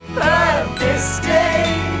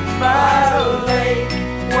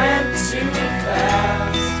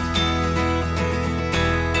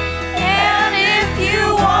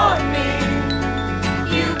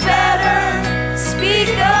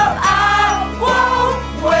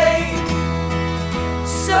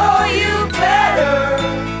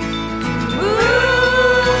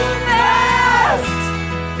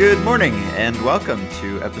morning, and welcome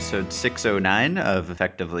to episode 609 of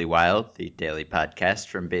Effectively Wild, the daily podcast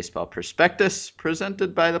from Baseball Prospectus,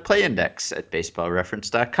 presented by the Play Index at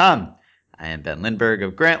baseballreference.com. I am Ben Lindbergh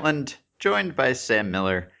of Grantland, joined by Sam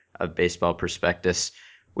Miller of Baseball Prospectus.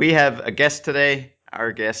 We have a guest today.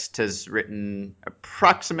 Our guest has written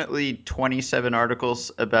approximately 27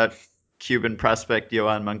 articles about Cuban prospect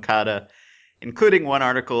Yoan Moncada, including one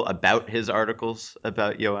article about his articles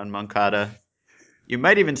about Yoan Moncada. You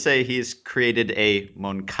might even say he's created a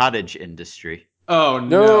Moncadage industry. Oh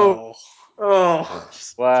No. no. Oh.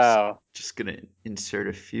 Wow. Just gonna insert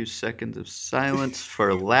a few seconds of silence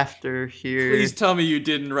for laughter here. Please tell me you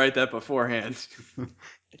didn't write that beforehand.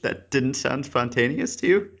 That didn't sound spontaneous to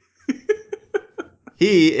you?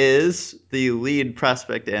 He is the lead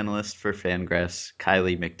prospect analyst for Fangraphs,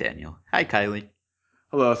 Kiley McDaniel. Hi, Kiley.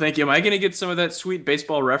 Hello, thank you. Am I going to get some of that sweet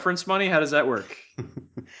baseball reference money? How does that work?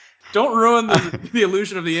 Don't ruin the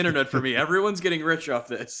illusion of the internet for me. Everyone's getting rich off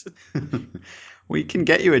this. We can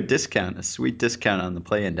get you a discount, a sweet discount on the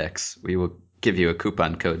Play Index. We will give you a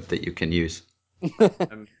coupon code that you can use.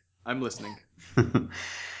 I'm listening.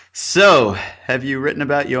 So, have you written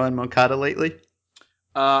about Yoan Moncada lately?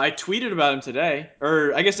 I tweeted about him today,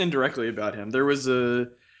 or I guess indirectly about him. There was a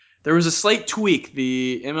slight tweak.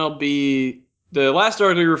 The MLB, the last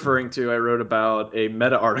article you're referring to, I wrote about a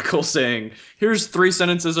meta article saying, here's 3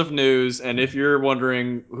 sentences of news, and if you're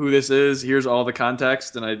wondering who this is, here's all the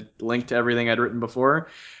context, and I linked to everything I'd written before.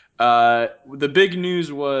 The big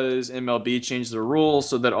news was MLB changed the rules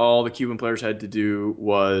so that all the Cuban players had to do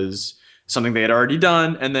was something they had already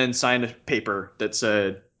done, and then sign a paper that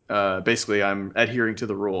said, basically, I'm adhering to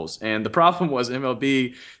the rules. And the problem was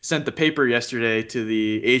MLB sent the paper yesterday to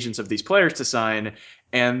the agents of these players to sign,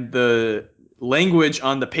 and the language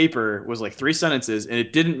on the paper was like 3 sentences, and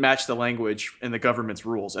it didn't match the language in the government's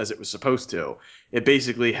rules as it was supposed to. It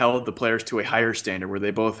basically held the players to a higher standard where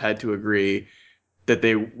they both had to agree that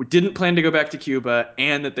they didn't plan to go back to Cuba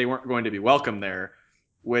and that they weren't going to be welcome there.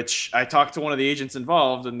 Which I talked to one of the agents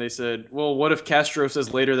involved, and they said, well, what if Castro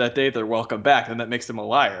says later that day they're welcome back? Then that makes them a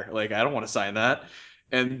liar. Like, I don't want to sign that.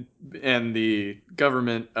 And the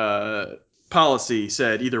government policy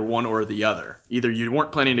said either one or the other. Either you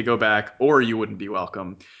weren't planning to go back or you wouldn't be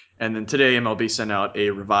welcome. And then today MLB sent out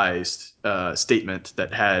a revised statement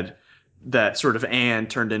that had that sort of and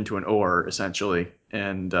turned into an or, essentially.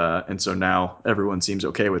 And so now everyone seems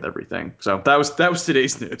okay with everything. So that was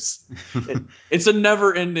today's news. It's a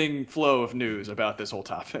never-ending flow of news about this whole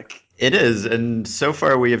topic. It is, and so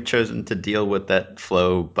far we have chosen to deal with that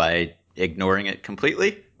flow by ignoring it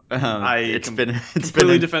completely. It's been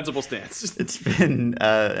Completely defensible stance. It's been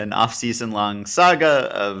an off-season long saga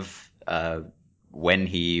of when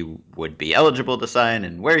he would be eligible to sign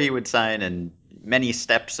and where he would sign, and many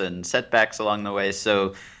steps and setbacks along the way.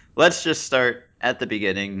 So let's just start at the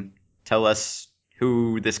beginning. Tell us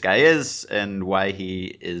who this guy is and why he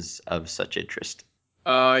is of such interest.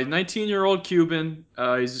 19-year-old Cuban.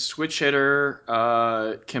 He's a switch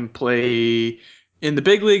hitter. Can play in the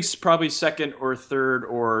big leagues, probably second or third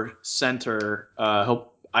or center.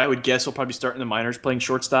 I would guess he'll probably start in the minors playing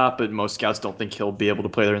shortstop, but most scouts don't think he'll be able to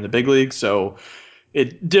play there in the big league. So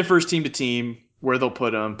it differs team to team where they'll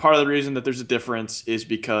put him. Part of the reason that there's a difference is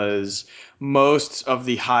because most of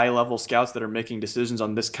the high level scouts that are making decisions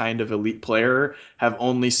on this kind of elite player have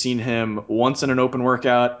only seen him once in an open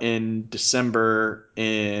workout in December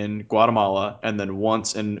in Guatemala, and then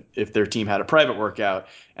once in if their team had a private workout,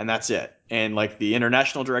 and that's it. And like the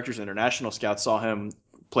international directors, international scouts saw him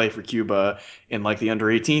play for Cuba in like the under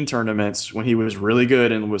 18 tournaments when he was really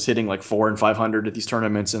good and was hitting like 400 and 500 at these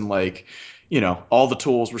tournaments, and like, all the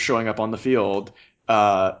tools were showing up on the field.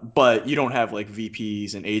 But you don't have like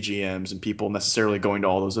VPs and AGMs and people necessarily going to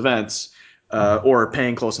all those events or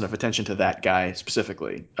paying close enough attention to that guy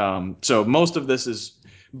specifically. So most of this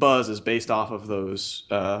buzz is based off of those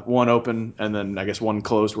one open and then I guess one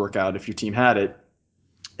closed workout if your team had it.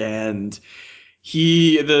 And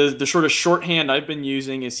the sort of shorthand I've been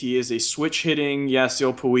using is he is a switch hitting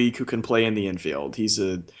Yasiel Puig who can play in the infield. He's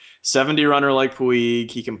a 70 runner like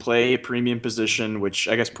Puig. He can play a premium position, which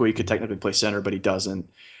I guess Puig could technically play center, but he doesn't.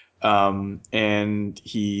 And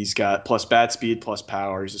he's got plus bat speed, plus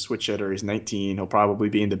power. He's a switch hitter. He's 19. He'll probably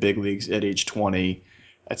be in the big leagues at age 20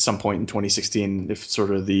 at some point in 2016, if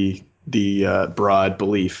sort of the broad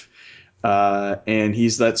belief. And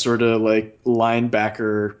he's that sort of like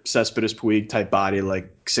linebacker Cespedes Puig type body,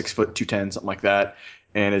 like 6'2", 210, something like that,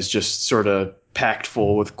 and is just sort of packed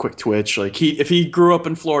full with quick twitch. Like if he grew up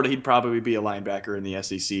in Florida, he'd probably be a linebacker in the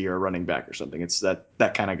SEC or a running back or something. It's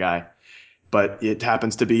that kind of guy. but it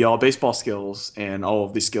happens to be all baseball skills, and all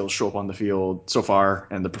of these skills show up on the field so far,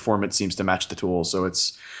 and the performance seems to match the tools. So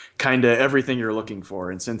it's kind of everything you're looking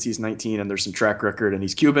for. And since he's 19 and there's some track record and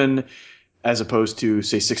he's Cuban, as opposed to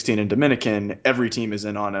say 16 and Dominican, every team is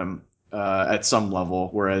in on him at some level.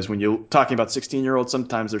 Whereas when you're talking about 16-year-olds,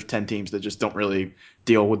 sometimes there's 10 teams that just don't really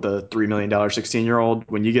deal with the $3 million 16-year-old.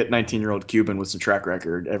 When you get 19-year-old Cuban with some track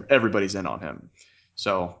record, everybody's in on him.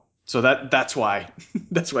 So that's why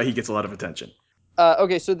that's why he gets a lot of attention.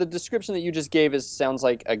 Okay, so the description that you just gave sounds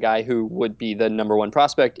like a guy who would be the number one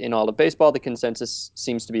prospect in all of baseball. The consensus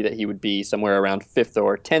seems to be that he would be somewhere around fifth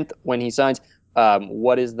or 10th when he signs.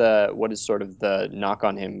 What is sort of the knock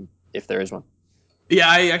on him, if there is one? Yeah,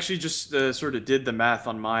 I actually just sort of did the math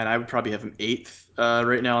on mine. I would probably have him eighth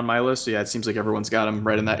right now on my list. So yeah, it seems like everyone's got him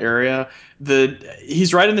right in that area.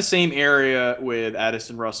 He's right in the same area with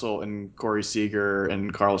Addison Russell and Corey Seager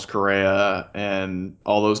and Carlos Correa and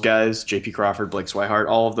all those guys, J.P. Crawford, Blake Swihart,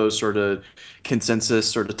 all of those sort of consensus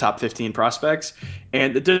sort of top 15 prospects.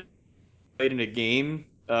 And it played in a game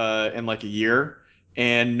in like a year,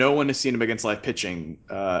 and no one has seen him against live pitching,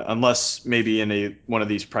 unless maybe in one of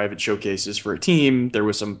these private showcases for a team there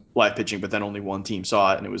was some live pitching, but then only one team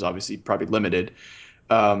saw it, and it was obviously probably limited.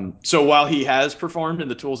 So while he has performed and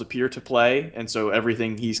the tools appear to play, and so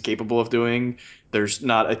everything he's capable of doing, there's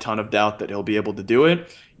not a ton of doubt that he'll be able to do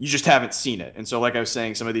it. You just haven't seen it. And so, like I was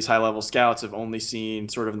saying, some of these high level scouts have only seen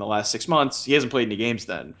sort of in the last 6 months. He hasn't played any games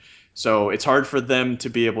then. So it's hard for them to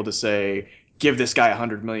be able to say, give this guy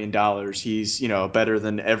 $100 million. He's, better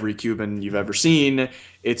than every Cuban you've ever seen.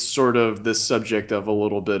 It's sort of the subject of a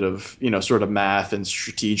little bit of, sort of math and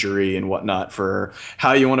strategery and whatnot for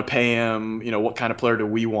how you want to pay him. What kind of player do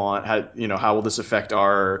we want? How will this affect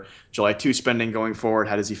our July 2 spending going forward?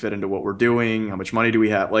 How does he fit into what we're doing? How much money do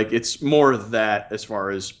we have? Like, it's more of that as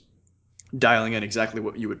far as dialing in exactly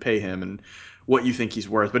what you would pay him and what you think he's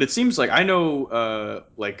worth. But it seems like I know,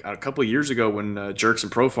 like a couple of years ago when Jerks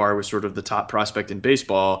and Profar was sort of the top prospect in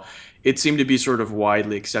baseball, it seemed to be sort of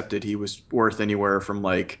widely accepted he was worth anywhere from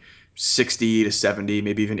like 60 to 70,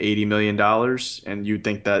 maybe even $80 million. And you'd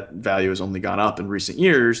think that value has only gone up in recent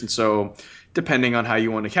years. And so, depending on how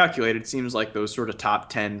you want to calculate it, it seems like those sort of top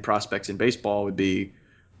 10 prospects in baseball would be,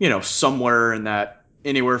 somewhere in that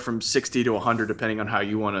anywhere from 60 to 100 depending on how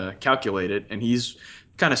you want to calculate it, and he's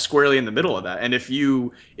kind of squarely in the middle of that. And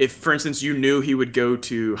if for instance you knew he would go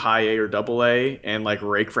to high A or double A and like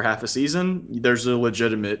rake for half a season, there's a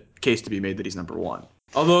legitimate case to be made that he's number one.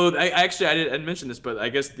 Although I didn't mention this, but I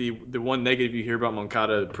guess the one negative you hear about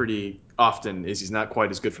Moncada pretty often is he's not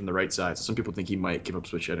quite as good from the right side. So some people think he might give up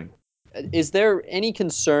switch hitting. Is there any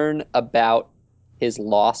concern about his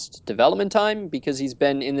lost development time because he's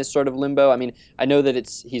been in this sort of limbo? I mean, I know that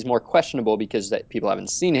he's more questionable because that people haven't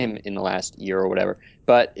seen him in the last year or whatever.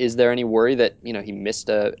 But is there any worry that he missed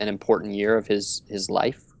an important year of his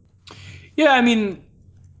life? Yeah, I mean,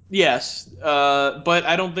 yes, but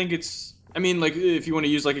I don't think it's. I mean, like if you want to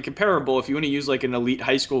use like a comparable, if you want to use like an elite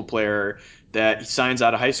high school player that he signs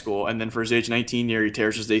out of high school and then for his age 19 year he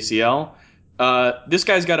tears his ACL, this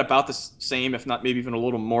guy's got about the same, if not maybe even a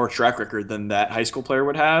little more track record than that high school player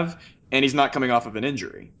would have, and he's not coming off of an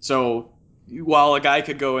injury. So while a guy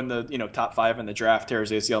could go in the top five in the draft, tear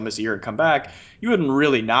his ACL, miss a year, and come back, you wouldn't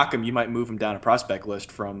really knock him. You might move him down a prospect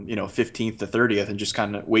list from 15th to 30th and just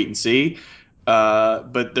kind of wait and see.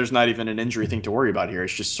 But there's not even an injury thing to worry about here.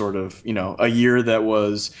 It's just sort of, a year that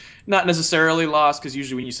was not necessarily lost, because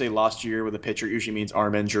usually when you say lost year with a pitcher, it usually means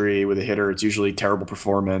arm injury. With a hitter, it's usually terrible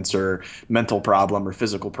performance or mental problem or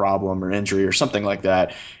physical problem or injury or something like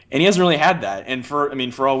that. And he hasn't really had that. And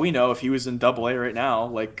for all we know, if he was in Double A right now,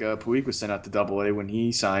 like Puig was sent out to Double A when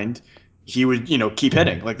he signed, he would, keep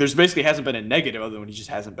hitting. Like there's basically hasn't been a negative other than he just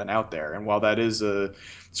hasn't been out there. And while that is a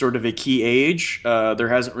sort of a key age, there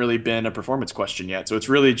hasn't really been a performance question yet. So it's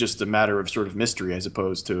really just a matter of sort of mystery as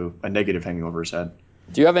opposed to a negative hanging over his head.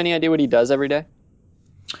 Do you have any idea what he does every day?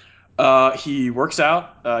 He works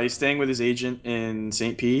out. He's staying with his agent in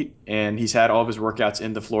St. Pete, and he's had all of his workouts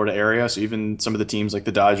in the Florida area. So even some of the teams like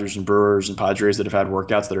the Dodgers and Brewers and Padres that have had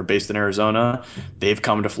workouts that are based in Arizona, they've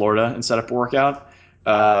come to Florida and set up a workout.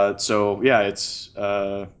 So yeah, it's.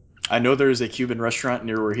 I know there is a Cuban restaurant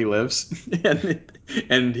near where he lives,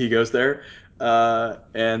 and he goes there.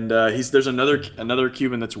 And there's another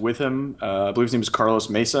Cuban that's with him. I believe his name is Carlos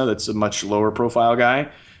Mesa. That's a much lower profile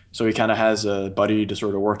guy. So he kind of has a buddy to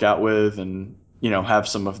sort of work out with, and have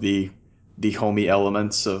some of the homey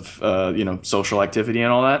elements of social activity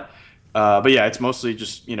and all that. But yeah, it's mostly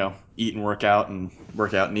just eat and work out and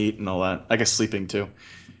eat and all that. I guess sleeping too.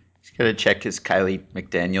 He's got to check his Kylie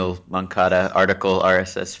McDaniel Moncada article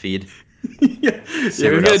RSS feed. Yeah, See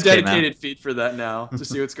we've what got a else came out. dedicated feed for that now to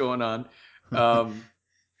see what's going on.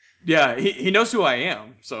 Yeah, he knows who I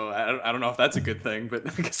am, so I don't know if that's a good thing, but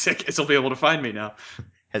I guess he'll be able to find me now.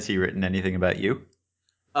 Has he written anything about you?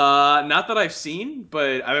 Not that I've seen,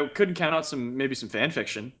 but I couldn't count out maybe some fan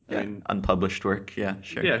fiction. I Yeah, mean, unpublished work. Yeah,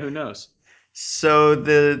 sure. yeah, who knows? So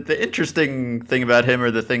the interesting thing about him,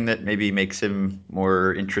 or the thing that maybe makes him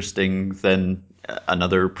more interesting than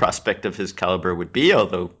another prospect of his caliber would be,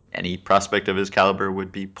 although any prospect of his caliber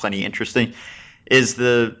would be plenty interesting, is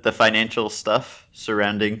the financial stuff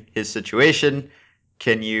surrounding his situation.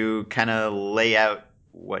 Can you kind of lay out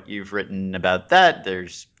what you've written about that?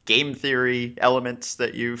 There's game theory elements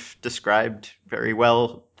that you've described very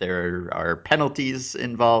well. There are penalties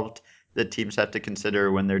involved that teams have to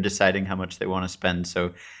consider when they're deciding how much they want to spend.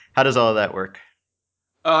 So, how does all of that work?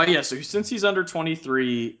 Yeah, so since he's under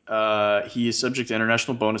 23, he is subject to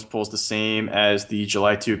international bonus pools the same as the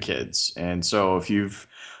July 2 kids. And so if you've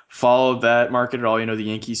followed that market at all, you know the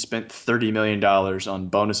Yankees spent $30 million on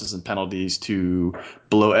bonuses and penalties to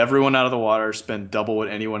blow everyone out of the water, spend double what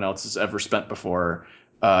anyone else has ever spent before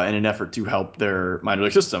in an effort to help their minor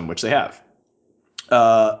league system, which they have.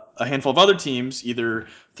 A handful of other teams, either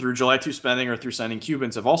through July 2 spending or through signing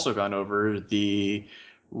Cubans, have also gone over. The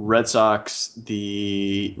Red Sox,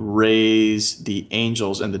 the Rays, the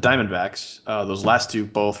Angels, and the Diamondbacks. Those last two,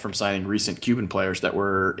 both from signing recent Cuban players that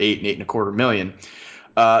were 8 and 8.25 million.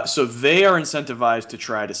 So they are incentivized to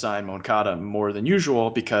try to sign Moncada more than usual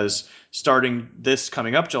because starting this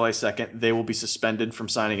coming up July 2nd, they will be suspended from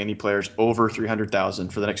signing any players over 300,000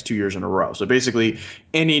 for the next 2 years in a row. So basically,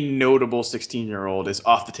 any notable 16-year-old is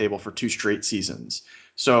off the table for 2 straight seasons.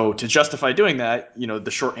 So to justify doing that,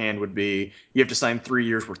 the shorthand would be you have to sign 3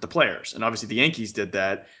 years worth of players. And obviously the Yankees did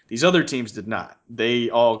that. These other teams did not. They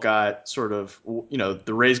all got sort of,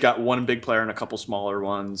 the Rays got one big player and a couple smaller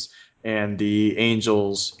ones, and the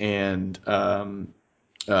Angels and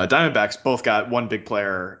Diamondbacks both got one big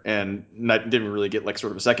player and didn't really get like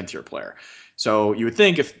sort of a second tier player. So you would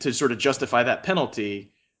think if to sort of justify that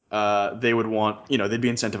penalty, they would want, they'd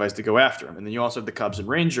be incentivized to go after him. And then you also have the Cubs and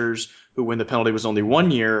Rangers, who when the penalty was only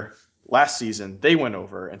 1 year last season, they went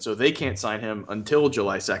over, and so they can't sign him until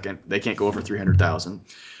July 2nd. They can't go over 300,000.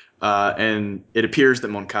 And it appears that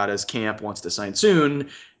Moncada's camp wants to sign soon,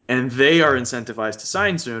 and they are incentivized to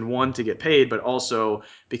sign soon, one, to get paid, but also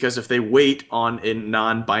because if they wait on a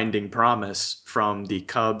non-binding promise from the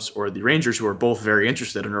Cubs or the Rangers, who are both very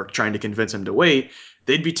interested and are trying to convince him to wait,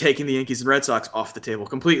 they'd be taking the Yankees and Red Sox off the table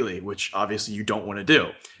completely, which obviously you don't want to do,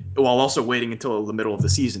 while also waiting until the middle of the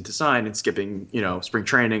season to sign and skipping, spring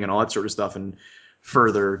training and all that sort of stuff and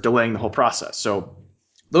further delaying the whole process. So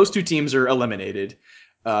those two teams are eliminated.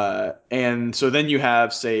 And so then you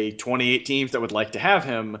have, say, 28 teams that would like to have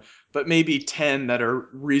him, but maybe 10 that are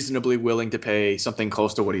reasonably willing to pay something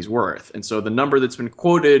close to what he's worth. And so the number that's been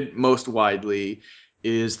quoted most widely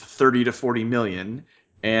is 30 to 40 million.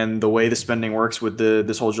 And the way the spending works with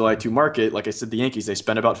this whole July 2 market, like I said, the Yankees, they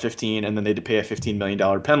spend about 15 and then they had to pay a $15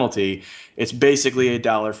 million penalty. It's basically a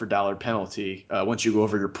dollar for dollar penalty once you go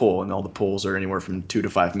over your pool, and all the pools are anywhere from 2 to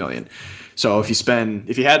 5 million. So if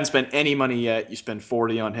you hadn't spent any money yet, you spend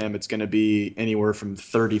 40 on him, it's going to be anywhere from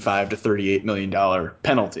 35 to 38 million dollar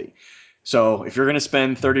penalty. So if you're going to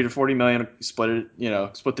spend 30 to 40 million, split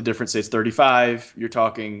it, split the difference, say it's 35, you're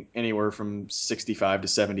talking anywhere from 65 to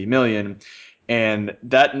 70 million. And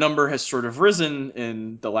that number has sort of risen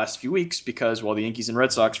in the last few weeks because while the Yankees and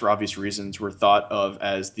Red Sox, for obvious reasons, were thought of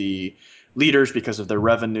as the leaders because of their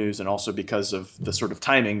revenues and also because of the sort of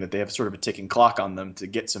timing that they have sort of a ticking clock on them to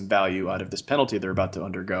get some value out of this penalty they're about to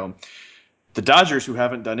undergo. The Dodgers, who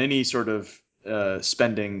haven't done any sort of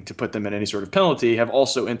spending to put them in any sort of penalty, have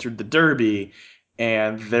also entered the Derby.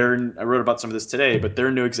 And I wrote about some of this today, but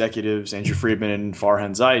their new executives, Andrew Friedman and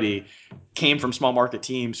Farhan Zaidi, came from small market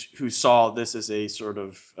teams who saw this as a sort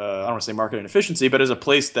of, I don't want to say market inefficiency, but as a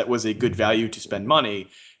place that was a good value to spend money.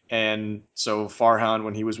 And so Farhan,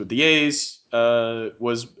 when he was with the A's,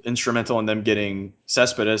 was instrumental in them getting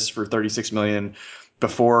Cespedes for $36 million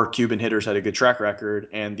before Cuban hitters had a good track record.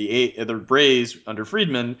 And the Rays under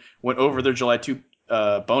Friedman went over their July 2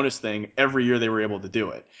 bonus thing every year they were able to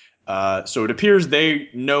do it. So it appears they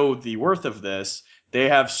know the worth of this. They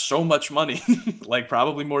have so much money, like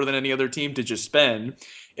probably more than any other team to just spend.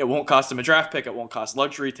 It won't cost them a draft pick. It won't cost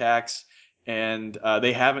luxury tax. And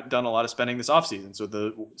they haven't done a lot of spending this offseason. So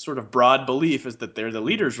the sort of broad belief is that they're the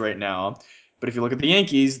leaders right now. But if you look at the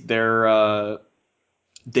Yankees, they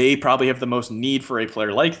probably have the most need for a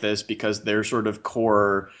player like this because their sort of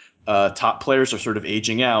core top players are sort of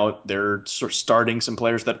aging out. They're sort of starting some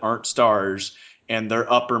players that aren't stars. and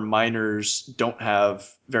their upper minors don't have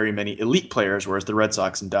very many elite players, whereas the Red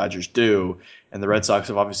Sox and Dodgers do. And the Red Sox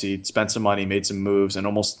have obviously spent some money, made some moves, and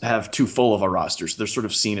almost have too full of a roster. So they're sort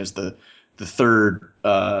of seen as the third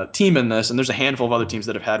team in this. And there's a handful of other teams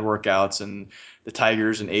that have had workouts, and the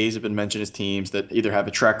Tigers and A's have been mentioned as teams that either have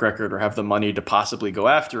a track record or have the money to possibly go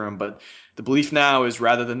after him. But the belief now is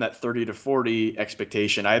rather than that 30 to 40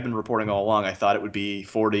 expectation, I have been reporting all along, I thought it would be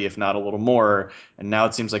 40, if not a little more. And now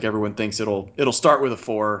it seems like everyone thinks it'll start with a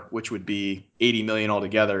 4, which would be 80 million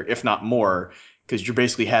altogether, if not more, because you're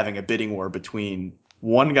basically having a bidding war between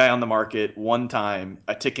one guy on the market, one time,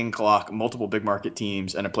 a ticking clock, multiple big market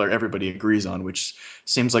teams, and a player everybody agrees on, which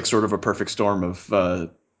seems like sort of a perfect storm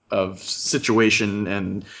of situation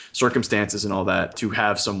and circumstances and all that to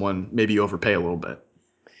have someone maybe overpay a little bit.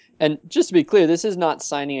 And just to be clear, this is not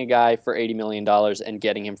signing a guy for $80 million and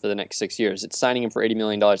getting him for the next 6 years. It's signing him for $80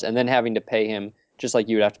 million and then having to pay him just like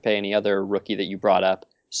you would have to pay any other rookie that you brought up.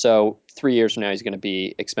 So 3 years from now, he's going to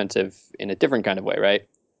be expensive in a different kind of way, right?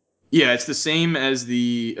 Yeah, it's the same as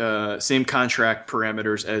the same contract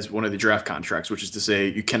parameters as one of the draft contracts, which is to say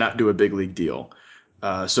you cannot do a big league deal.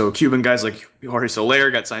 So Cuban guys like Jorge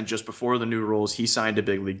Soler got signed just before the new rules. He signed a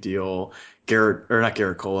big league deal. Not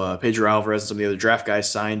Garrett Cole, Pedro Alvarez and some of the other draft guys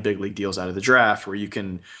signed big league deals out of the draft where you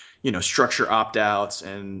can, structure opt-outs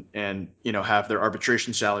and have their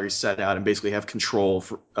arbitration salaries set out and basically have control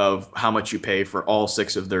of how much you pay for all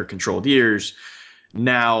 6 of their controlled years.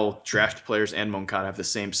 Now, draft players and Moncada have the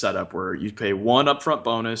same setup where you pay one upfront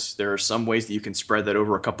bonus. There are some ways that you can spread that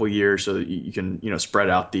over a couple years so that you can, spread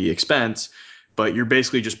out the expense. But you're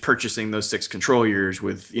basically just purchasing those 6 control years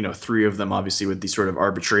with, 3 of them obviously with the sort of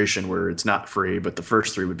arbitration where it's not free, but the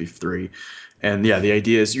first 3 would be free. And yeah, the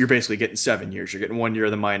idea is you're basically getting 7 years. You're getting 1 year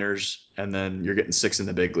of the minors, and then you're getting 6 in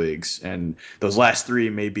the big leagues. And those last 3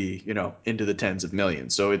 may be, into the tens of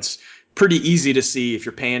millions. So it's pretty easy to see if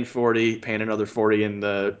you're paying 40, paying another 40 in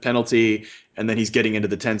the penalty, and then he's getting into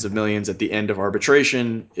the tens of millions at the end of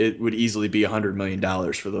arbitration. It would easily be $100 million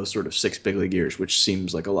for those sort of 6 big league years, which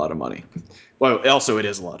seems like a lot of money. Well, also it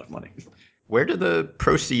is a lot of money. Where do the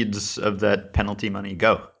proceeds of that penalty money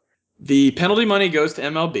go? The penalty money goes to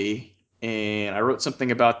MLB, and I wrote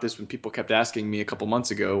something about this when people kept asking me a couple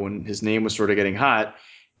months ago when his name was sort of getting hot.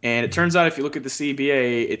 And it turns out if you look at the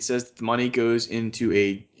CBA, it says that the money goes into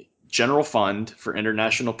a general fund for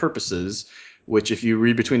international purposes, which if you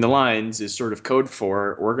read between the lines is sort of code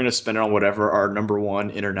for we're going to spend it on whatever our number one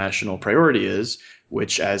international priority is,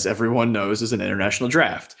 which as everyone knows is an international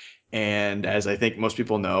draft. And as I think most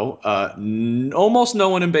people know, almost no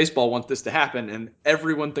one in baseball wants this to happen, and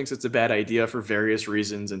everyone thinks it's a bad idea for various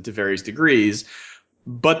reasons and to various degrees.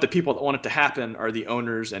 But the people that want it to happen are the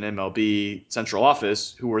owners and MLB central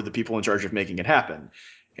office, who are the people in charge of making it happen.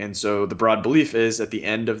 And so the broad belief is at the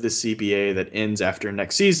end of the CBA that ends after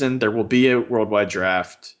next season, there will be a worldwide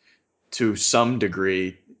draft to some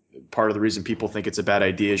degree. Part of the reason people think it's a bad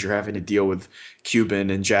idea is you're having to deal with Cuban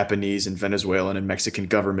and Japanese and Venezuelan and Mexican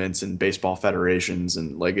governments and baseball federations.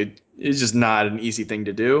 And like it is just not an easy thing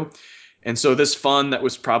to do. And so this fund that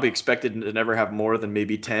was probably expected to never have more than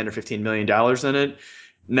maybe 10 or $15 million in it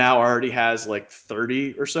now already has like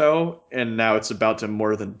 30 or so. And now it's about to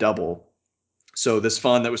more than double. So this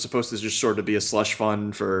fund that was supposed to just sort of be a slush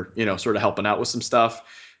fund for, sort of helping out with some stuff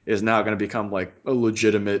is now going to become like a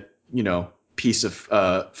legitimate, piece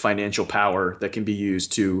of financial power that can be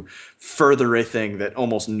used to further a thing that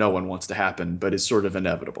almost no one wants to happen, but is sort of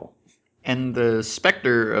inevitable. And the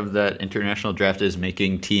specter of that international draft is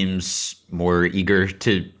making teams more eager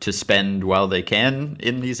to spend while they can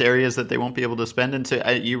in these areas that they won't be able to spend. And so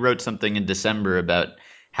you wrote something in December about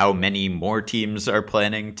how many more teams are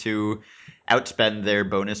planning to outspend their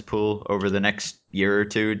bonus pool over the next year or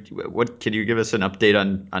two. What can you give us an update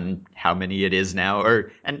on how many it is now,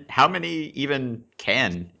 and how many even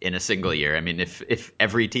can in a single year? I mean, if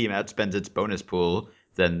every team outspends its bonus pool,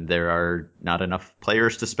 then there are not enough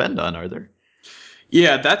players to spend on, are there?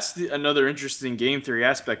 Yeah, that's another interesting game theory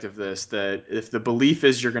aspect of this. That if the belief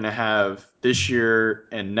is you're going to have this year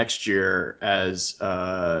and next year as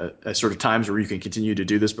sort of times where you can continue to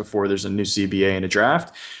do this before there's a new CBA and a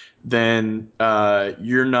draft, then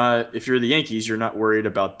you're not. If you're the Yankees, you're not worried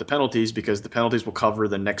about the penalties because the penalties will cover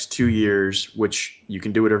the next 2 years, which you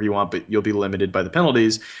can do whatever you want, but you'll be limited by the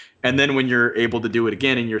penalties. And then when you're able to do it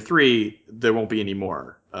again in year 3, there won't be any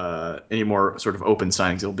more sort of open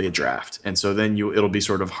signings. It'll be a draft, and so then it'll be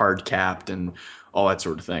sort of hard capped and all that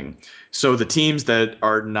sort of thing. So the teams that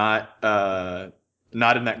are not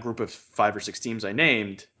in that group of 5 or 6 teams I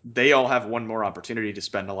named, they all have one more opportunity to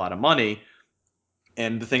spend a lot of money.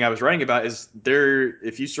 And the thing I was writing about is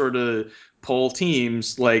if you sort of poll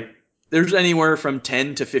teams, like there's anywhere from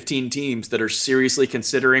 10 to 15 teams that are seriously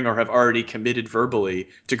considering or have already committed verbally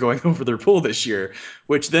to going over their pool this year,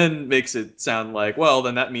 which then makes it sound like, well,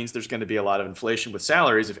 then that means there's going to be a lot of inflation with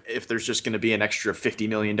salaries. If there's just going to be an extra $50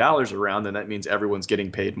 million around, then that means everyone's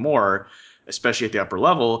getting paid more, especially at the upper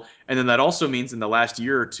level. And then that also means in the last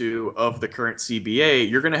year or two of the current CBA,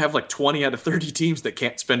 you're going to have like 20 out of 30 teams that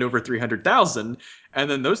can't spend over 300,000.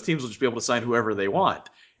 And then those teams will just be able to sign whoever they want.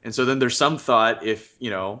 And so then there's some thought if,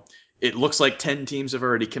 it looks like 10 teams have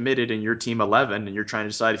already committed and your team 11 and you're trying to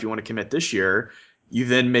decide if you want to commit this year, you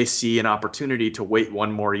then may see an opportunity to wait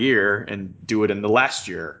one more year and do it in the last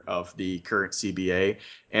year of the current CBA.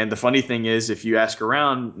 And the funny thing is, if you ask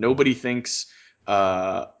around, nobody thinks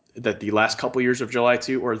that the last couple years of July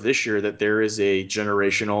 2 or this year that there is a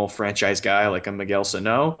generational franchise guy like a Miguel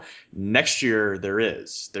Sano. Next year, there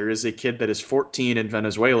is. There is a kid that is 14 in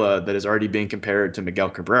Venezuela that is already being compared to Miguel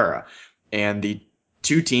Cabrera. And the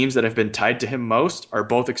two teams that have been tied to him most are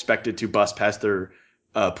both expected to bust past their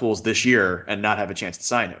pools this year and not have a chance to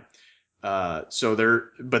sign him.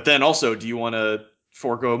 But then also, do you want to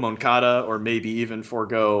forego Moncada or maybe even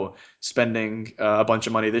forego spending a bunch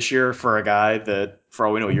of money this year for a guy that, for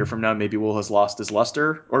all we know, a year from now, maybe will has lost his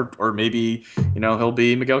luster, or maybe, he'll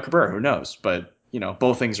be Miguel Cabrera, who knows? But,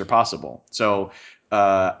 both things are possible. So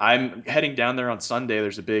I'm heading down there on Sunday.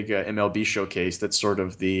 There's a big MLB showcase that's sort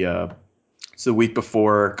of it's the week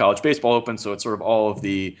before college baseball opens, so it's sort of all of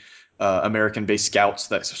the American-based scouts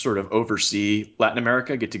that sort of oversee Latin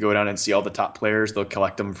America get to go down and see all the top players. They'll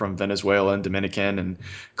collect them from Venezuela and Dominican and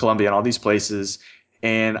Colombia and all these places.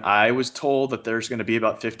 And I was told that there's going to be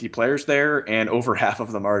about 50 players there, and over half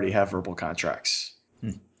of them already have verbal contracts.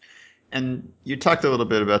 And you talked a little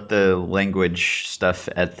bit about the language stuff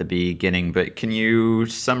at the beginning, but can you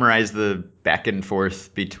summarize the back and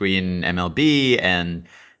forth between MLB and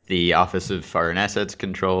the Office of Foreign Assets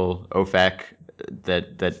Control, OFAC,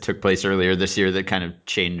 that took place earlier this year that kind of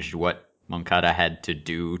changed what Moncada had to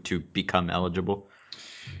do to become eligible?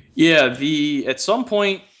 Yeah, at some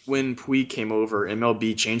point when Puig came over,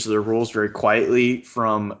 MLB changed their rules very quietly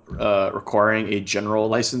from requiring a general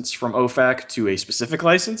license from OFAC to a specific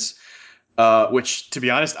license. Which, to be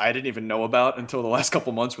honest, I didn't even know about until the last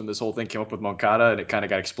couple months when this whole thing came up with Moncada, and it kind of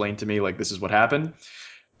got explained to me like this is what happened.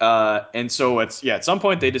 And so at some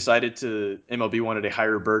point they decided MLB wanted a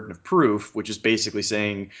higher burden of proof, which is basically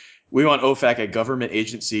saying we want OFAC, a government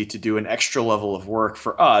agency, to do an extra level of work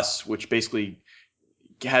for us, which basically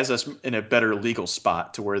has us in a better legal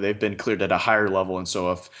spot to where they've been cleared at a higher level. And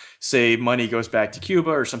so if, say, money goes back to Cuba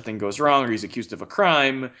or something goes wrong or he's accused of a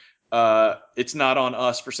crime, it's not on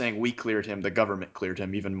us for saying we cleared him. The government cleared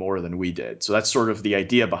him even more than we did. So that's sort of the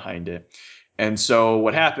idea behind it. And so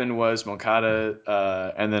what happened was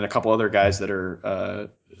Moncada and then a couple other guys that are,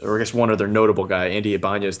 or I guess one other notable guy, Andy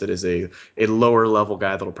Ibanez, that is a lower level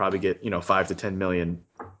guy that'll probably get 5 to 10 million.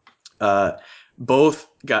 Both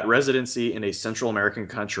got residency in a Central American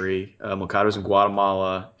country. Moncada was in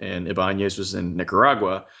Guatemala and Ibanez was in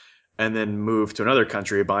Nicaragua, and then moved to another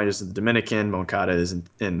country. Ibanez is in the Dominican, Moncada is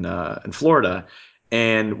in Florida.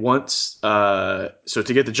 And once, so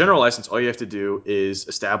to get the general license, all you have to do is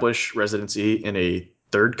establish residency in a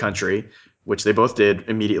third country, which they both did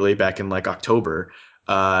immediately back in like October.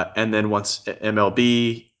 And then once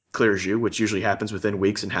MLB clears you, which usually happens within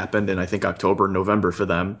weeks and happened in, I think, October, November for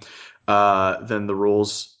them, then the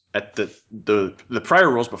rules at the prior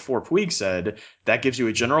rules before Puig said that gives you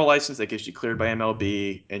a general license, that gives you cleared by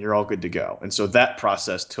MLB, and you're all good to go. And so that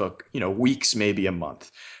process took weeks, maybe a month.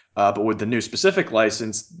 But with the new specific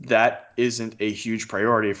license, that isn't a huge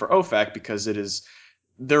priority for OFAC because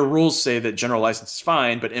their rules say that general license is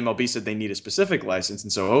fine, but MLB said they need a specific license.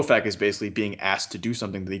 And so OFAC is basically being asked to do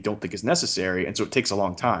something that they don't think is necessary. And so it takes a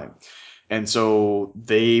long time. And so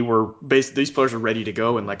these players were ready to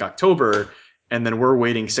go in like October, and then we're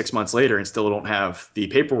waiting 6 months later and still don't have the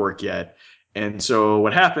paperwork yet. And so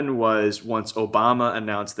what happened was once Obama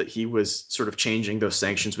announced that he was sort of changing those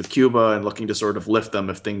sanctions with Cuba and looking to sort of lift them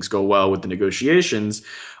if things go well with the negotiations,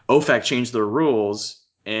 OFAC changed their rules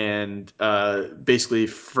and basically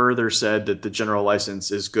further said that the general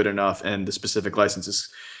license is good enough and the specific license is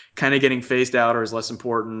kind of getting phased out or is less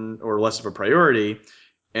important or less of a priority.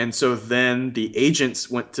 And so then the agents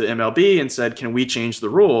went to MLB and said, can we change the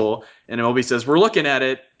rule? And MLB says, we're looking at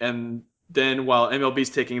it. And then while MLB's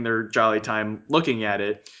taking their jolly time looking at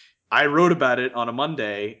it, I wrote about it on a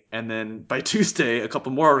Monday. And then by Tuesday, a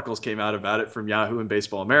couple more articles came out about it from Yahoo and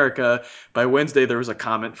Baseball America. By Wednesday, there was a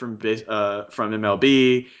comment from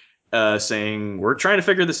MLB saying, we're trying to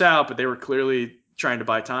figure this out. But they were clearly trying to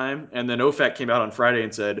buy time. And then OFAC came out on Friday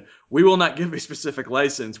and said, we will not give a specific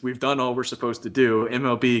license. We've done all we're supposed to do.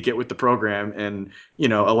 MLB, get with the program and,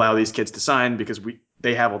 allow these kids to sign because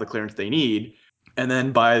they have all the clearance they need. And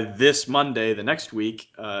then by this Monday, the next week,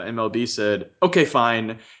 MLB said, okay,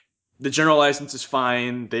 fine. The general license is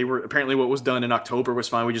fine. They were apparently what was done in October was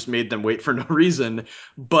fine. We just made them wait for no reason.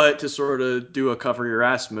 But to sort of do a cover your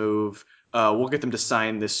ass move, we'll get them to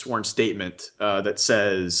sign this sworn statement that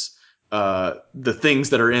says the things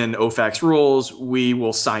that are in OFAC's rules, we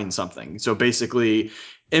will sign something. So basically,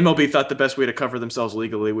 MLB thought the best way to cover themselves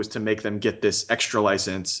legally was to make them get this extra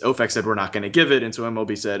license. OFAC said we're not going to give it. And so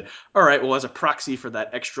MLB said, all right, well, as a proxy for that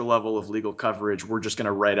extra level of legal coverage, we're just going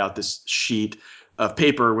to write out this sheet of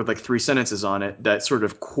paper with like 3 sentences on it that sort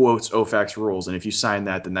of quotes OFAC's rules. And if you sign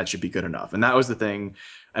that, then that should be good enough. And that was the thing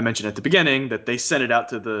I mentioned at the beginning, that they sent it out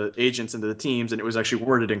to the agents and to the teams, and it was actually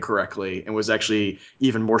worded incorrectly and was actually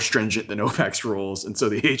even more stringent than OFAC's rules. And so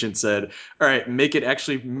the agent said, all right, make it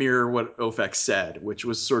actually mirror what OFAC said, which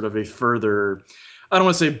was sort of a further, I don't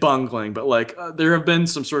want to say bungling, but like there have been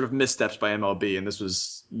some sort of missteps by MLB, and this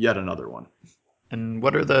was yet another one. And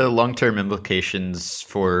what are the long-term implications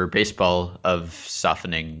for baseball of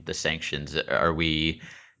softening the sanctions? Are we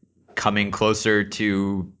coming closer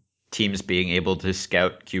to teams being able to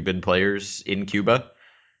scout Cuban players in Cuba?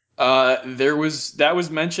 That was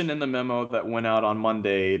mentioned in the memo that went out on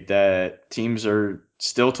Monday that teams are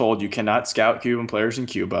still told you cannot scout Cuban players in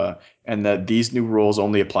Cuba, and that these new rules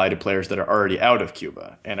only apply to players that are already out of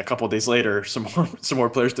Cuba. And a couple of days later, some more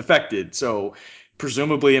players defected. So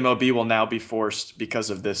presumably MLB will now be forced, because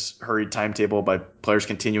of this hurried timetable by players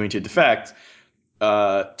continuing to defect,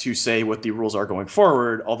 to say what the rules are going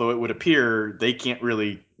forward. Although it would appear they can't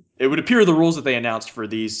really. It would appear the rules that they announced for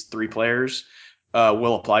these 3 players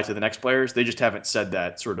will apply to the next players. They just haven't said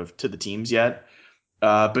that sort of to the teams yet.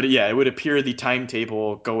 But yeah, it would appear the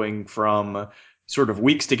timetable going from sort of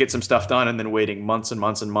weeks to get some stuff done and then waiting months and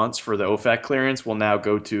months and months for the OFAC clearance will now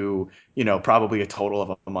go to, probably a total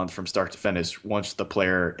of a month from start to finish once the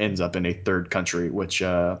player ends up in a third country, which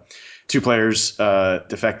 2 players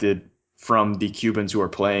defected from the Cubans who are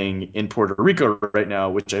playing in Puerto Rico right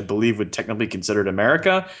now, which I believe would technically be considered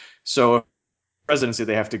America. So residency,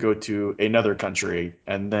 they have to go to another country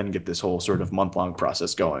and then get this whole sort of month-long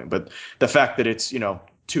process going. But the fact that it's 2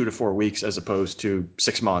 to 4 weeks as opposed to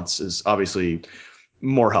 6 months is obviously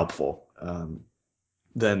more helpful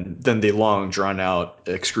than the long, drawn-out,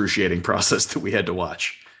 excruciating process that we had to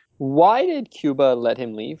watch. Why did Cuba let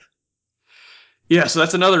him leave? Yeah, so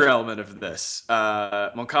that's another element of this.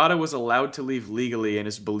 Moncada was allowed to leave legally and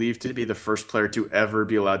is believed to be the first player to ever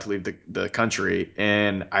be allowed to leave the country.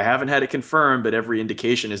 And I haven't had it confirmed, but every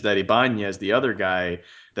indication is that Ibanez, the other guy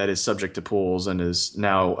that is subject to pools and is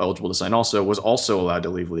now eligible to sign also, was also allowed to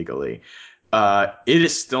leave legally. It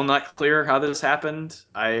is still not clear how this happened.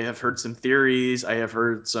 I have heard some theories. I have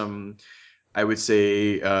heard some, I would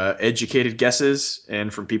say, educated guesses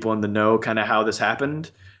and from people in the know kind of how this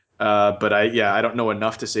happened. But I don't know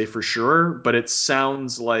enough to say for sure, but it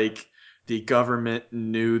sounds like the government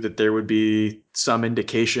knew that there would be some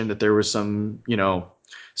indication that there was some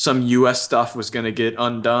U.S. stuff was going to get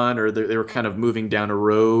undone, or they were kind of moving down a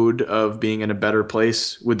road of being in a better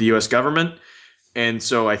place with the U.S. government. And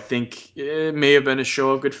so I think it may have been a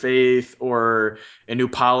show of good faith or a new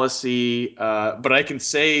policy. But I can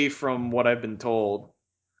say from what I've been told,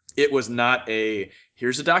 it was not a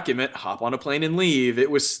here's a document, hop on a plane and leave. It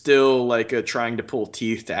was still like a trying to pull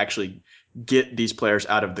teeth to actually get these players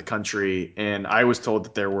out of the country. And I was told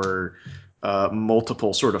that there were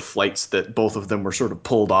multiple sort of flights that both of them were sort of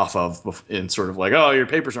pulled off of in sort of like, oh, your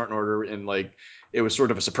papers aren't in order. And like, it was sort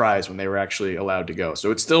of a surprise when they were actually allowed to go. So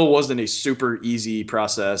it still wasn't a super easy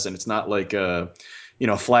process. And it's not like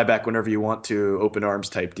fly back whenever you want to, open arms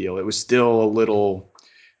type deal. It was still a little,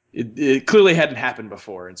 it clearly hadn't happened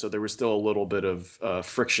before, and so there was still a little bit of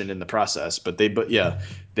friction in the process. But they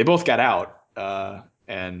both got out,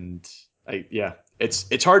 and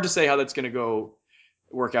it's hard to say how that's going to go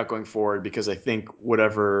work out going forward, because I think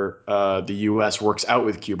whatever the U.S. works out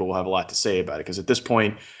with Cuba will have a lot to say about it. Because at this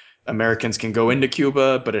point, Americans can go into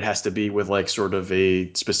Cuba, but it has to be with like sort of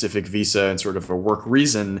a specific visa and sort of a work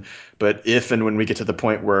reason. But if and when we get to the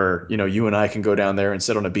point where, you and I can go down there and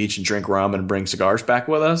sit on a beach and drink rum and bring cigars back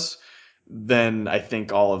with us, then I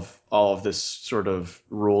think all of this sort of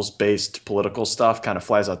rules-based political stuff kind of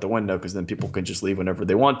flies out the window, because then people can just leave whenever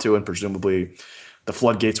they want to, and presumably the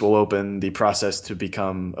floodgates will open. The process to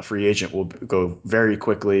become a free agent will go very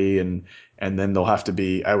quickly, and then there'll have to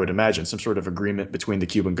be, I would imagine, some sort of agreement between the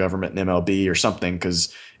Cuban government and MLB or something,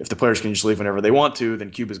 because if the players can just leave whenever they want to,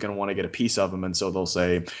 then Cuba's going to want to get a piece of them, and so they'll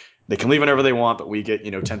say, they can leave whenever they want, but we get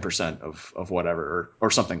 10% of whatever or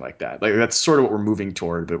something like that. Like that's sort of what we're moving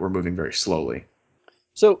toward, but we're moving very slowly.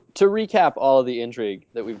 So to recap all of the intrigue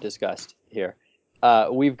that we've discussed here,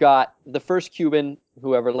 we've got the first Cuban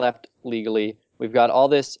who ever left legally. We've got all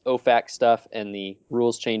this OFAC stuff and the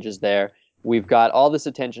rules changes there. We've got all this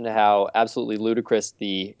attention to how absolutely ludicrous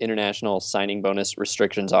the international signing bonus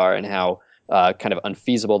restrictions are and how kind of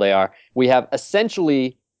unfeasible they are. We have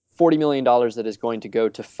essentially $40 million that is going to go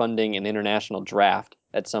to funding an international draft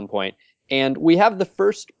at some point. And we have the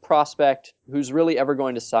first prospect who's really ever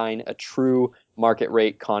going to sign a true market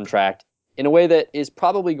rate contract in a way that is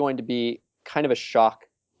probably going to be kind of a shock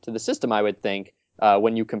to the system, I would think,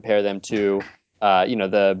 when you compare them to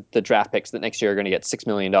the draft picks that next year are going to get $6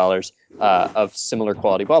 million of similar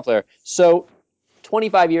quality ball player. So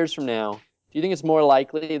 25 years from now, do you think it's more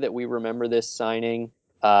likely that we remember this signing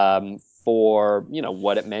for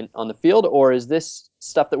what it meant on the field, or is this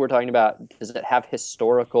stuff that we're talking about, does it have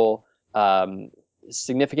historical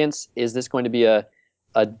significance? Is this going to be a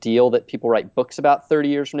deal that people write books about 30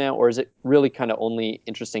 years from now, or is it really kind of only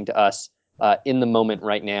interesting to us in the moment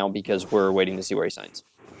right now because we're waiting to see where he signs?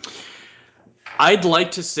 I'd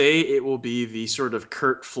like to say it will be the sort of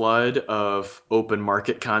Curt Flood of open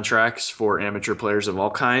market contracts for amateur players of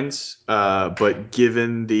all kinds. But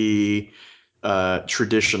given the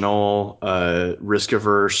traditional risk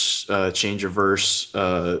averse, change averse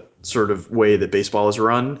sort of way that baseball is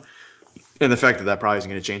run, and the fact that probably isn't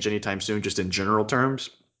going to change anytime soon, just in general terms,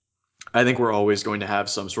 I think we're always going to have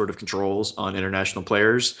some sort of controls on international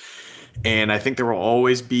players. And I think there will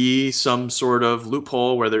always be some sort of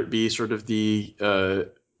loophole, whether it be sort of the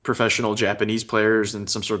professional Japanese players and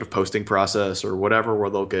some sort of posting process or whatever, where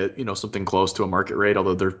they'll get something close to a market rate,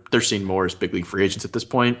 although they're seen more as big league free agents at this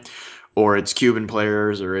point. Or it's Cuban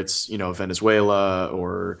players, or it's Venezuela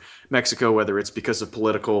or Mexico, whether it's because of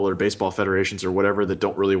political or baseball federations or whatever that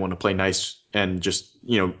don't really want to play nice and just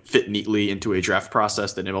fit neatly into a draft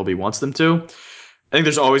process that MLB wants them to. I think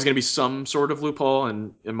there's always going to be some sort of loophole,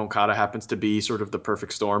 and Moncada happens to be sort of the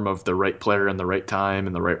perfect storm of the right player and the right time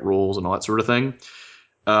and the right rules and all that sort of thing.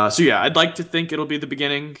 So yeah, I'd like to think it'll be the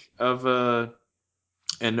beginning of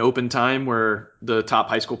an open time where the top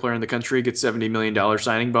high school player in the country gets $70 million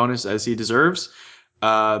signing bonus as he deserves.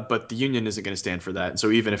 But the union isn't going to stand for that. And so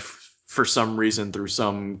even if for some reason through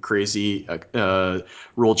some crazy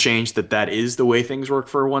rule change that is the way things work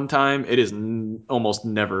for one time, it is almost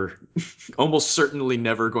certainly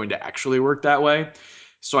never going to actually work that way.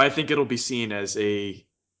 So I think it'll be seen as a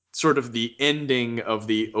sort of the ending of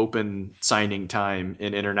the open signing time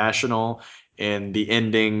in international and the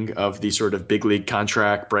ending of the sort of big league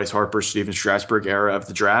contract, Bryce Harper, Steven Strasburg era of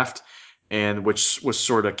the draft, and which was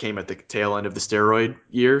sort of came at the tail end of the steroid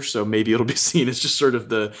year. So maybe it'll be seen as just sort of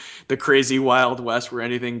the crazy Wild West where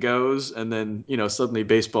anything goes. And then, suddenly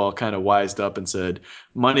baseball kind of wised up and said,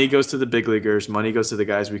 money goes to the big leaguers, money goes to the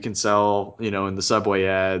guys we can sell, in the Subway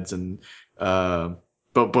ads and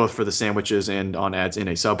both for the sandwiches and on ads in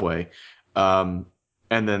a Subway.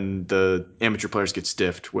 And then the amateur players get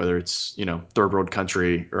stiffed, whether it's, third world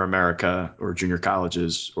country or America or junior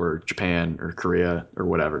colleges or Japan or Korea or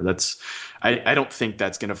whatever. I don't think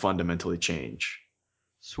that's going to fundamentally change.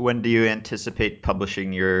 So when do you anticipate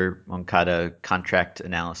publishing your Moncada contract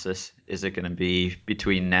analysis? Is it going to be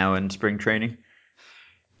between now and spring training?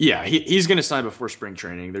 Yeah, he's going to sign before spring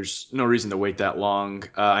training. There's no reason to wait that long.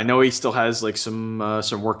 I know he still has like some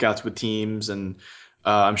workouts with teams, and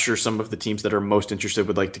I'm sure some of the teams that are most interested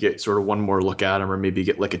would like to get sort of one more look at him, or maybe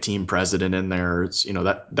get like a team president in there. It's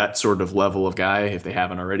that sort of level of guy if they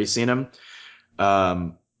haven't already seen him.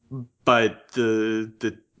 But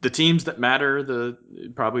the teams that matter,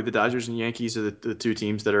 probably the Dodgers and Yankees are the two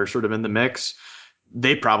teams that are sort of in the mix.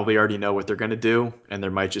 They probably already know what they're going to do, and there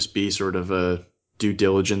might just be sort of a due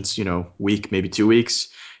diligence, week, maybe 2 weeks.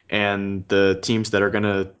 And the teams that are going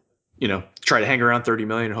to, try to hang around 30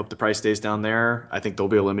 million and hope the price stays down there, I think they'll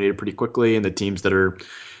be eliminated pretty quickly. And the teams that are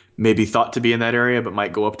maybe thought to be in that area but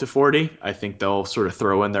might go up to 40, I think they'll sort of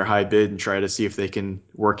throw in their high bid and try to see if they can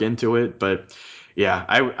work into it. But yeah,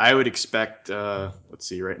 I would expect, let's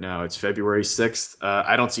see, right now it's February 6th.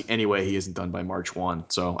 I don't see any way he isn't done by March 1.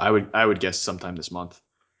 So I would guess sometime this month.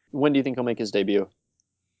 When do you think he'll make his debut?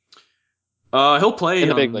 He'll play in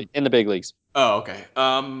the big leagues. Oh, okay.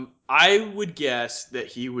 I would guess that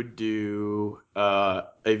he would do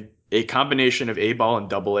a combination of A ball and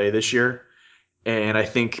double A this year. And I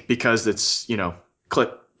think because it's,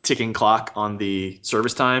 ticking clock on the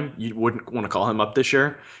service time, you wouldn't want to call him up this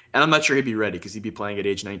year. And I'm not sure he'd be ready because he'd be playing at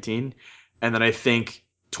age 19. And then I think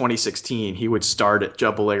 2016, he would start at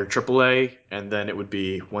Double A or Triple A, and then it would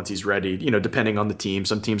be once he's ready. Depending on the team,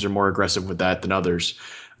 some teams are more aggressive with that than others.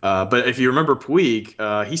 But if you remember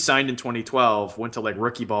Puig, he signed in 2012, went to like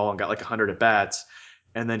rookie ball and got like 100 at bats,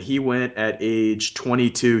 and then he went at age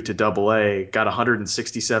 22 to Double A, got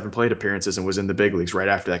 167 plate appearances, and was in the big leagues right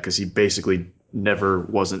after that because he basically never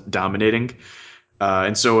wasn't dominating.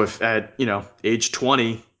 And so if at age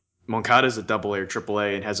 20, Moncada's at Double A or Triple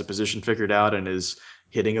A and has a position figured out and is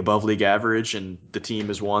hitting above league average, and the team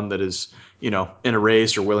is one that is in a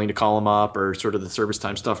race or willing to call him up, or sort of the service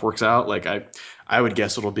time stuff works out, like I would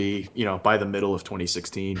guess it'll be by the middle of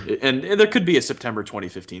 2016, and there could be a September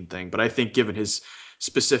 2015 thing, but I think given his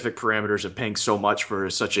specific parameters of paying so much for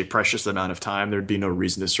such a precious amount of time, there'd be no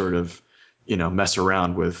reason to sort of mess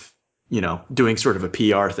around with doing sort of a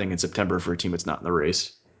PR thing in September for a team that's not in the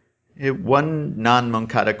race. One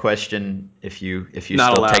non-Moncada question, if you Not still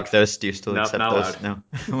allowed. take those, do you still No, accept not those? allowed.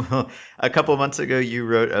 No. Well, a couple months ago, you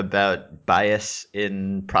wrote about bias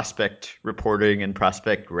in prospect reporting and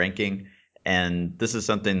prospect ranking, and this is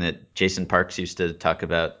something that Jason Parks used to talk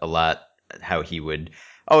about a lot, how he would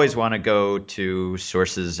always want to go to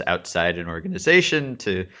sources outside an organization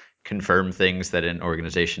to confirm things that an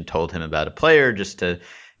organization told him about a player, just to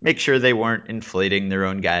make sure they weren't inflating their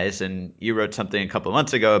own guys. And you wrote something a couple of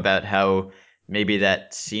months ago about how maybe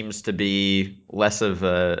that seems to be less of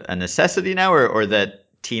a necessity now, or that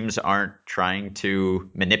teams aren't trying to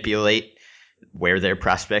manipulate where their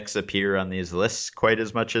prospects appear on these lists quite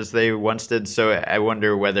as much as they once did. So I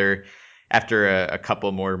wonder whether after a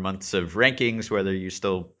couple more months of rankings, whether you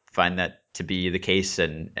still find that to be the case,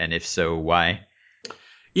 and if so, why?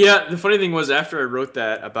 Yeah, the funny thing was, after I wrote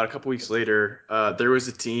that, about a couple weeks later, there was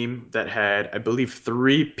a team that had, I believe,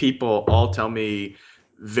 3 people all tell me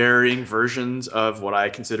varying versions of what I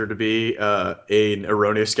consider to be an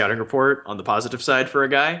erroneous scouting report on the positive side for a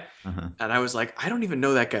guy. Uh-huh. And I was like, I don't even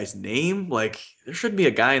know that guy's name. Like, there should be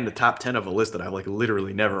a guy in the top 10 of a list that I've like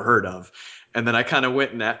literally never heard of. And then I kind of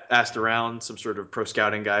went and asked around some sort of pro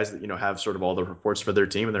scouting guys that have sort of all the reports for their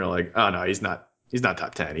team, and they're like, oh no, he's not. He's not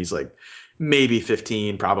top 10. He's like maybe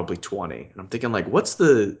 15, probably 20. And I'm thinking, like, what's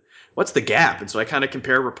the gap? And so I kind of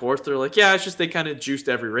compare reports. They're like, yeah, it's just they kind of juiced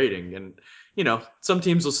every rating. And some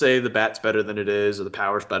teams will say the bat's better than it is, or the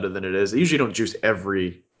power's better than it is. They usually don't juice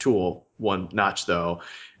every tool one notch, though.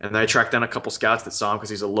 And then I tracked down a couple scouts that saw him because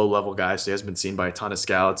he's a low level guy, so he hasn't been seen by a ton of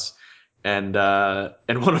scouts. And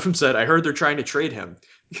one of them said, I heard they're trying to trade him.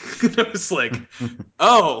 I was like,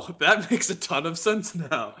 oh, that makes a ton of sense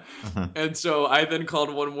now. Uh-huh. And so I then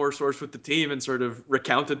called one more source with the team and sort of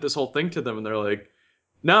recounted this whole thing to them, and they're like,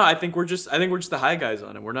 no, I think we're just the high guys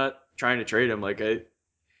on him. We're not trying to trade him. Like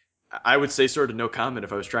I would say sort of no comment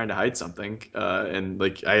if I was trying to hide something. And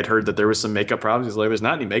like I had heard that there was some makeup problems. He's like, there's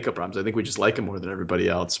not any makeup problems. I think we just like him more than everybody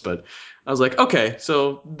else. But I was like, okay,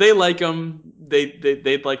 so they like him.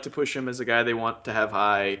 They'd like to push him as a guy they want to have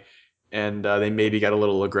high. And they maybe got a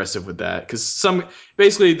little aggressive with that because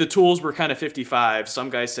basically the tools were kind of 55. Some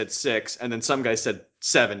guys said 6, and then some guys said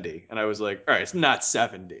 70. And I was like, all right, it's not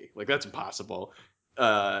 70. Like that's impossible.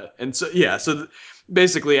 And so yeah, so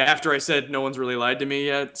basically after I said no one's really lied to me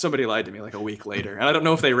yet, somebody lied to me like a week later, and I don't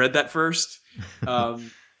know if they read that first.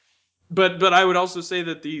 But I would also say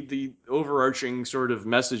that the overarching sort of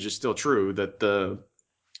message is still true, that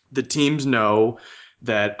the teams know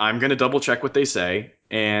that I'm going to double check what they say,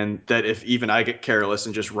 and that if even I get careless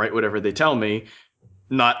and just write whatever they tell me,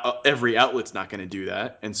 not every outlet's not going to do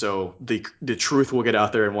that, and so the truth will get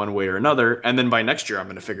out there in one way or another, and then by next year I'm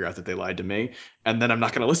going to figure out that they lied to me, and then I'm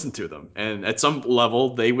not going to listen to them. And at some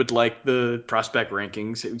level they would like the prospect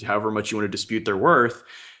rankings, however much you want to dispute their worth,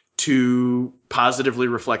 to positively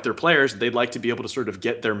reflect their players. They'd like to be able to sort of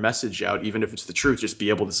get their message out, even if it's the truth, just be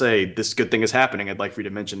able to say, this good thing is happening, I'd like for you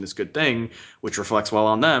to mention this good thing, which reflects well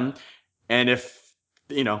on them. And if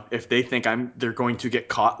they think they're going to get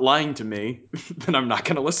caught lying to me, then I'm not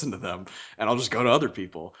going to listen to them, and I'll just go to other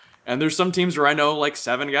people. And there's some teams where I know like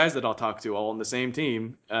 7 guys that I'll talk to all on the same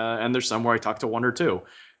team, and there's some where I talk to 1 or 2.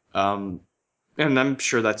 And I'm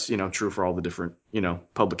sure that's true for all the different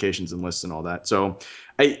publications and lists and all that. So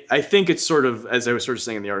I think it's sort of, as I was sort of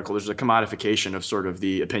saying in the article, there's a commodification of sort of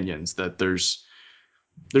the opinions, that there's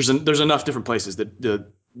enough different places that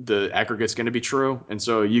the aggregate's going to be true, and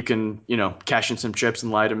so you can cash in some chips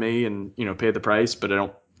and lie to me and pay the price. But I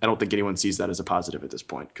don't think anyone sees that as a positive at this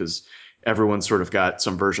point, because everyone's sort of got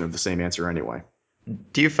some version of the same answer anyway.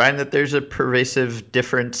 Do you find that there's a pervasive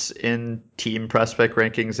difference in team prospect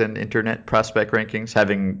rankings and internet prospect rankings,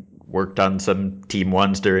 having worked on some team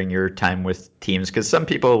ones during your time with teams? Because some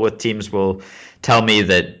people with teams will tell me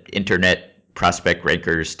that internet prospect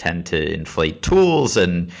rankers tend to inflate tools,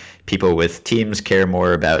 and people with teams care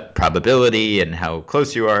more about probability and how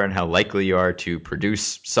close you are and how likely you are to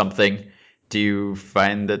produce something. Do you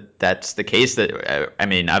find that that's the case? That I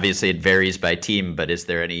mean, obviously it varies by team, but is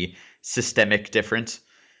there any systemic difference?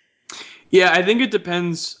 Yeah, I think it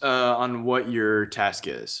depends on what your task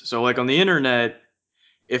is. So, like on the internet,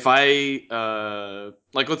 if I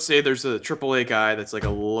like, let's say there's a AAA guy that's like a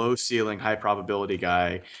low ceiling, high probability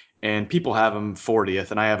guy, and people have him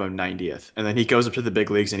 40th, and I have him 90th, and then he goes up to the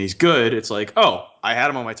big leagues and he's good. It's like, oh, I had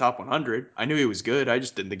him on my top 100. I knew he was good. I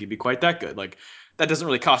just didn't think he'd be quite that good. Like that doesn't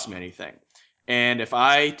really cost me anything. And if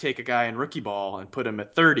I take a guy in rookie ball and put him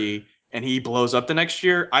at 30 and he blows up the next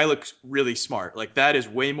year, I look really smart. Like that is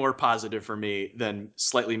way more positive for me than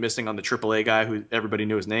slightly missing on the AAA guy who everybody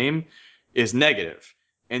knew his name is negative.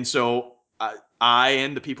 And so I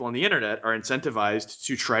and the people on the internet are incentivized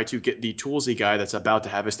to try to get the toolsy guy that's about to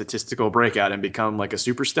have a statistical breakout and become like a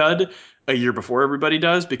super stud a year before everybody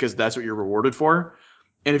does, because that's what you're rewarded for.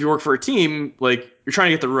 And if you work for a team, like you're trying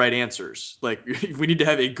to get the right answers. Like we need to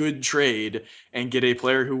have a good trade and get a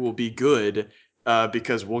player who will be good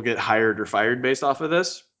because we'll get hired or fired based off of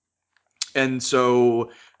this. And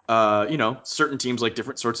so, certain teams like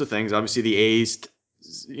different sorts of things. Obviously, the A's,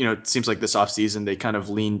 it seems like this offseason they kind of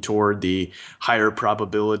lean toward the higher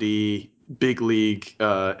probability big league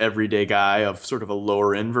everyday guy of sort of a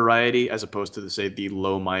lower end variety as opposed to the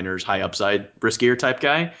low minors, high upside, riskier type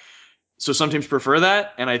guy. So some teams prefer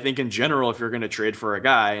that. And I think in general, if you're going to trade for a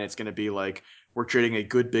guy and it's going to be like we're trading a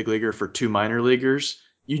good big leaguer for two minor leaguers,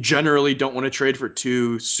 you generally don't want to trade for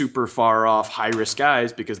two super far off high risk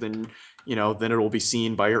guys, because then it will be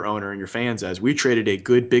seen by your owner and your fans as we traded a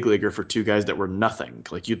good big leaguer for two guys that were nothing.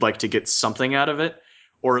 Like you'd like to get something out of it,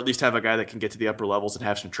 or at least have a guy that can get to the upper levels and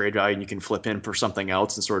have some trade value, and you can flip him for something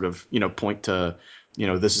else and sort of, point to,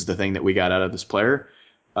 this is the thing that we got out of this player.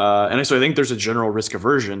 And so I think there's a general risk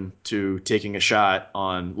aversion to taking a shot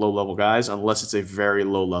on low level guys unless it's a very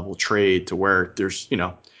low level trade to where there's,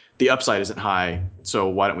 the upside isn't high. So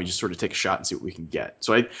why don't we just sort of take a shot and see what we can get?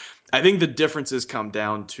 So I think the differences come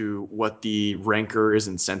down to what the ranker is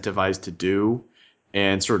incentivized to do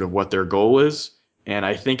and sort of what their goal is. And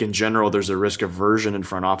I think in general, there's a risk aversion in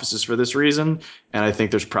front offices for this reason. And I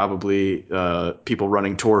think there's probably people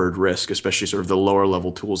running toward risk, especially sort of the lower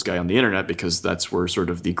level tools guy on the internet, because that's where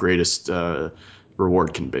sort of the greatest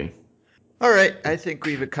reward can be. All right, I think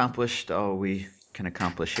we've accomplished all we can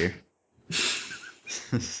accomplish here.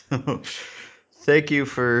 So, thank you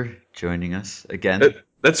for joining us again.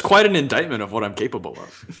 That's quite an indictment of what I'm capable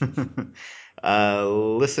of.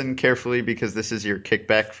 Listen carefully, because this is your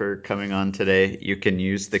kickback for coming on today. You can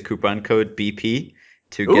use the coupon code BP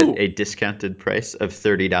to get a discounted price of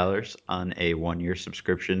 $30 on a 1-year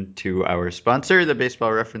subscription to our sponsor, the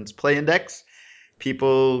Baseball Reference Play Index.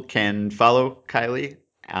 People can follow Kiley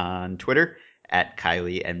on Twitter at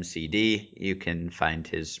KileyMCD. You can find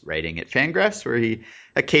his writing at Fangraphs, where he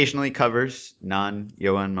occasionally covers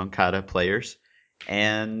non-Yoan Moncada players.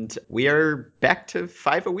 And we are back to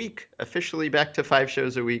 5 a week, officially back to 5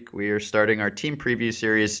 shows a week. We are starting our team preview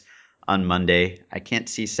series on Monday. I can't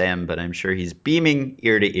see Sam, but I'm sure he's beaming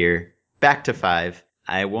ear to ear. Back to 5.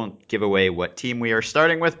 I won't give away what team we are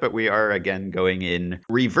starting with, but we are again going in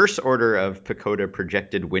reverse order of PECOTA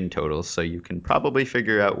projected win totals, so you can probably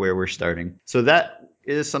figure out where we're starting. So that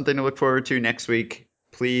is something to look forward to next week.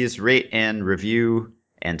 Please rate and review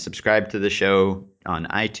and subscribe to the show on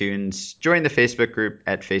iTunes. Join the Facebook group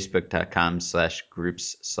at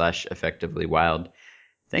facebook.com/groups/effectivelywild.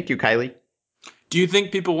 Thank you, Kiley. Do you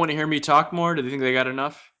think people want to hear me talk more? Do they think they got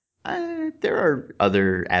enough? There are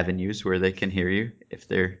other avenues where they can hear you if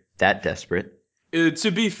they're that desperate.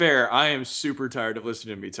 To be fair, I am super tired of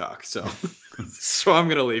listening to me talk, so so I'm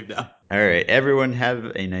going to leave now. All right, everyone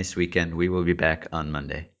have a nice weekend. We will be back on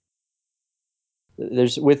Monday.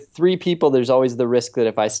 With 3 people, there's always the risk that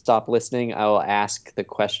if I stop listening, I will ask the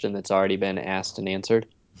question that's already been asked and answered.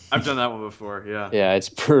 I've done that one before, yeah. Yeah, it's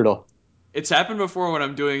brutal. It's happened before when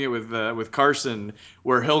I'm doing it with Carson,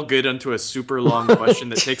 where he'll get into a super long question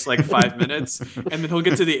that takes like 5 minutes, and then he'll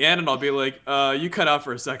get to the end, and I'll be like, "You cut out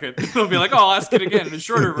for a second." And he'll be like, "Oh, I'll ask it again in a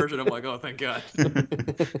shorter version." I'm like, "Oh, thank God."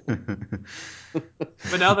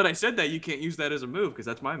 But now that I said that, you can't use that as a move because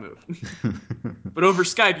that's my move. But over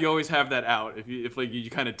Skype, you always have that out. If you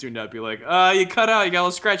kind of tuned out, be like, you cut out, you got a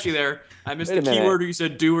little scratchy there. I missed the keyword, or you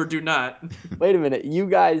said do or do not. Wait a minute, you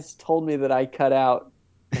guys told me that I cut out.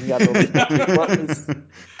 And got a little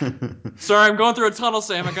Sorry, I'm going through a tunnel,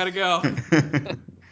 Sam. I gotta go.